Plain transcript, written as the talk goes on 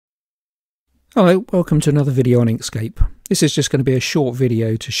Hello, welcome to another video on Inkscape. This is just going to be a short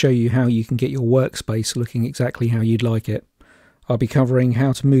video to show you how you can get your workspace looking exactly how you'd like it. I'll be covering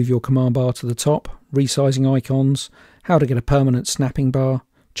how to move your command bar to the top, resizing icons, how to get a permanent snapping bar,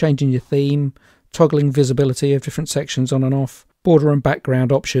 changing your theme, toggling visibility of different sections on and off, border and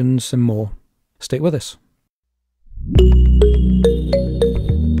background options and more. Stick with us.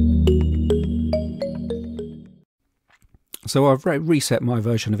 So I've reset my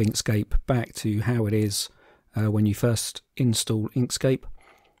version of Inkscape back to how it is when you first install Inkscape.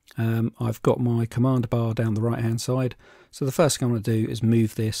 I've got my command bar down the right hand side, so the first thing I'm going to do is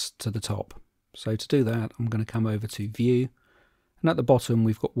move this to the top. So to do that, I'm going to come over to View, and at the bottom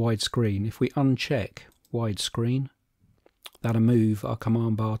we've got widescreen. If we uncheck widescreen, that'll move our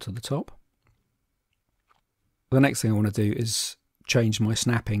command bar to the top. The next thing I want to do is change my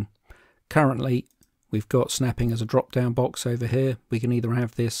snapping. Currently we've got snapping as a drop down box over here. We can either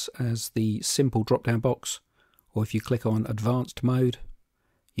have this as the simple drop down box, or if you click on advanced mode,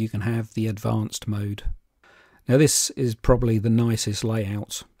 you can have the advanced mode. Now this is probably the nicest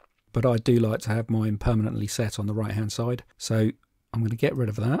layout, but I do like to have mine permanently set on the right hand side. So I'm going to get rid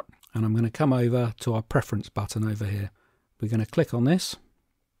of that, and I'm going to come over to our preference button over here. We're going to click on this,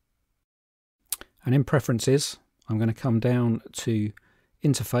 and in preferences I'm going to come down to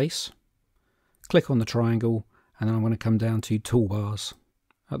interface, click on the triangle, and then I'm going to come down to Toolbars.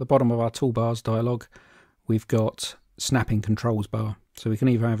 At the bottom of our Toolbars dialog, we've got Snapping Controls bar. So we can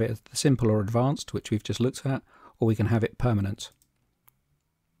either have it as simple or advanced, which we've just looked at, or we can have it permanent.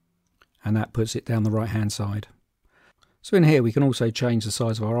 And that puts it down the right hand side. So in here we can also change the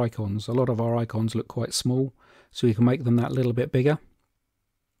size of our icons. A lot of our icons look quite small, so we can make them that little bit bigger.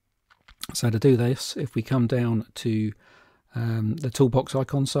 So to do this, if we come down to the toolbox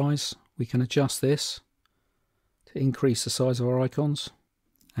icon size, we can adjust this to increase the size of our icons,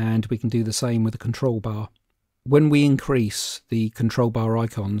 and we can do the same with the control bar. When we increase the control bar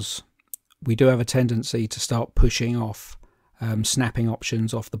icons, we do have a tendency to start pushing off snapping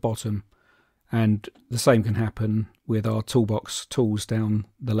options off the bottom, and the same can happen with our toolbox tools down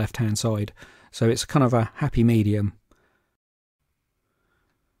the left hand side. So it's kind of a happy medium.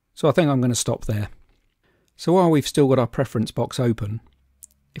 So I think I'm going to stop there. So while we've still got our preference box open,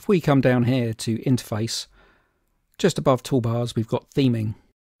 if we come down here to interface, just above toolbars we've got theming.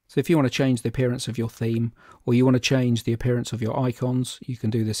 So if you want to change the appearance of your theme, or you want to change the appearance of your icons, you can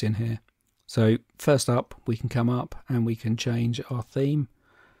do this in here. So first up, we can come up and we can change our theme.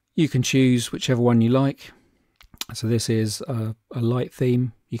 You can choose whichever one you like. So this is a light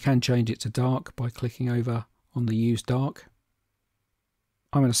theme. You can change it to dark by clicking over on the Use Dark.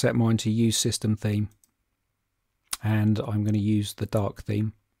 I'm going to set mine to Use System Theme, and I'm going to use the dark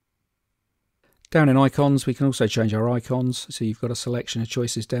theme. Down in icons, we can also change our icons. So you've got a selection of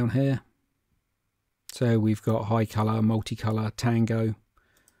choices down here. So we've got high colour, multicolour, tango. You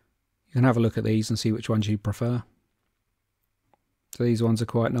can have a look at these and see which ones you prefer. So these ones are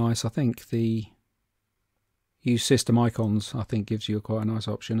quite nice. I think the Use System Icons, I think, gives you quite a nice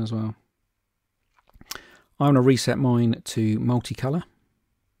option as well. I'm going to reset mine to multicolour,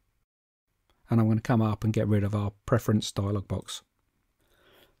 and I'm going to come up and get rid of our preference dialog box.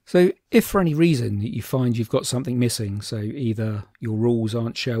 So if for any reason that you find you've got something missing, so either your rules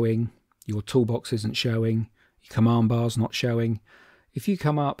aren't showing, your toolbox isn't showing, your command bar's not showing, if you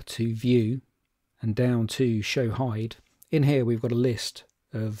come up to View and down to Show Hide, in here we've got a list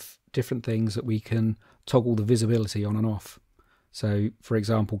of different things that we can toggle the visibility on and off. So for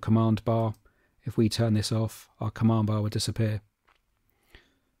example, command bar, if we turn this off, our command bar would disappear.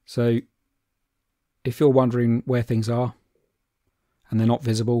 So if you're wondering where things are and they're not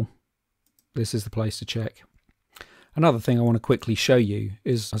visible, this is the place to check. Another thing I want to quickly show you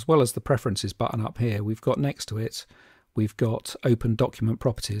is, as well as the Preferences button up here, we've got next to it, we've got Open Document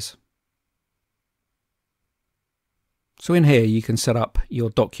Properties. So in here you can set up your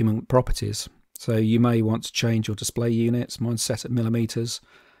document properties. So you may want to change your display units. Mine's set at millimeters.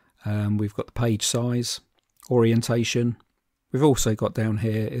 We've got the page size, orientation. We've also got down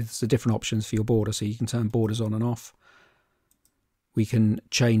here is the different options for your border, so you can turn borders on and off. We can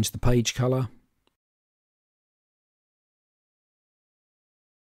change the page colour.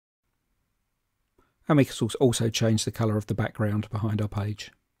 And we can also change the colour of the background behind our page.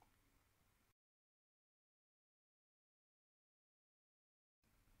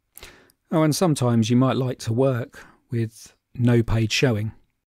 Oh, and sometimes you might like to work with no page showing.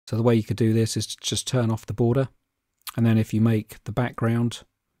 So the way you could do this is to just turn off the border, and then if you make the background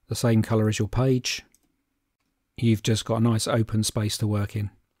the same colour as your page, you've just got a nice open space to work in.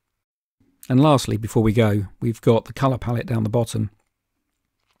 And lastly, before we go, we've got the colour palette down the bottom.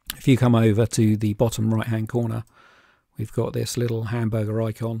 If you come over to the bottom right hand corner, we've got this little hamburger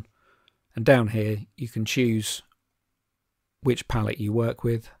icon, and down here you can choose which palette you work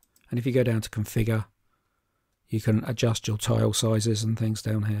with, and if you go down to configure, you can adjust your tile sizes and things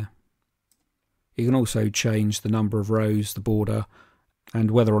down here. You can also change the number of rows, the border,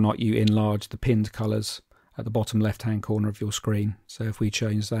 and whether or not you enlarge the pinned colours at the bottom left hand corner of your screen. So if we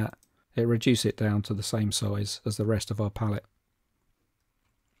change that, it reduces it down to the same size as the rest of our palette.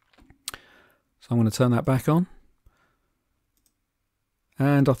 So I'm going to turn that back on.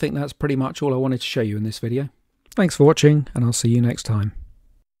 And I think that's pretty much all I wanted to show you in this video. Thanks for watching, and I'll see you next time.